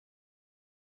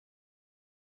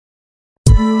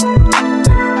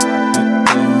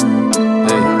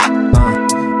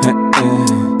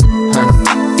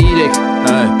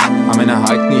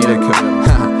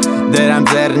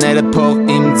Ձեռները փող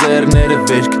իմ ձեռները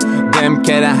վիրք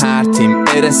Դեմքերը հարթիմ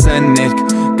երեսը ներք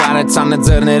Կարեցանը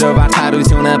ձեռներով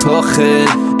արդարությունը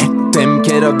փոխել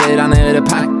Դեմքերով բերաները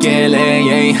փակել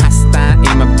Հաստա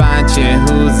իմը բան չէ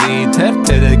հուզի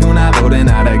Թերթերը գունավոր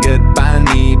են արագըտ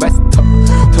բանի Բայց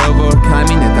թող որ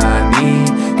կամին է տանի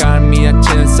Կարմիրա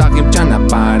չեն սաղ իմ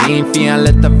ճանապարին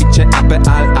Ֆիալետը վիչը ապե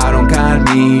ալ արոն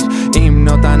կարմիր Իմ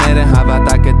նոտաները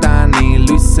հավատակ է տանի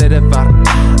Լույսերը վար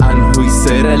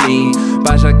անհույսերը լի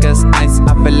Բաժակս այս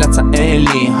ավելացա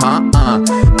էլի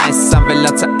Այս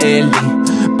ավելացա էլի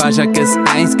Բաժակս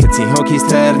այս կեցի հոգիս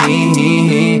թերնի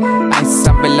Այս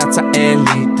ավելացա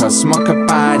էլի Թո սմոկը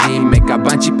բարի Մեկա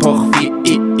բանջի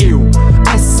փոխվի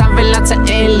Այս ավելացա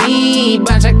էլի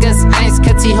Բաժակս այս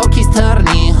կեցի հոգիս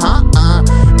թերնի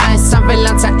Այս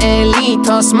ավելացա էլի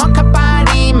Թո սմոկը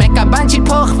բարի Մեկա բանջի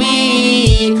փոխվի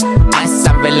Այս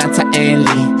ավելացա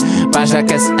էլի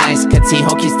Բաժակս այս կեցի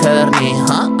հոգիս թերնի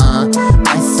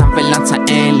Այս ավելացա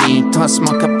էլի Թո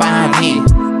սմոկը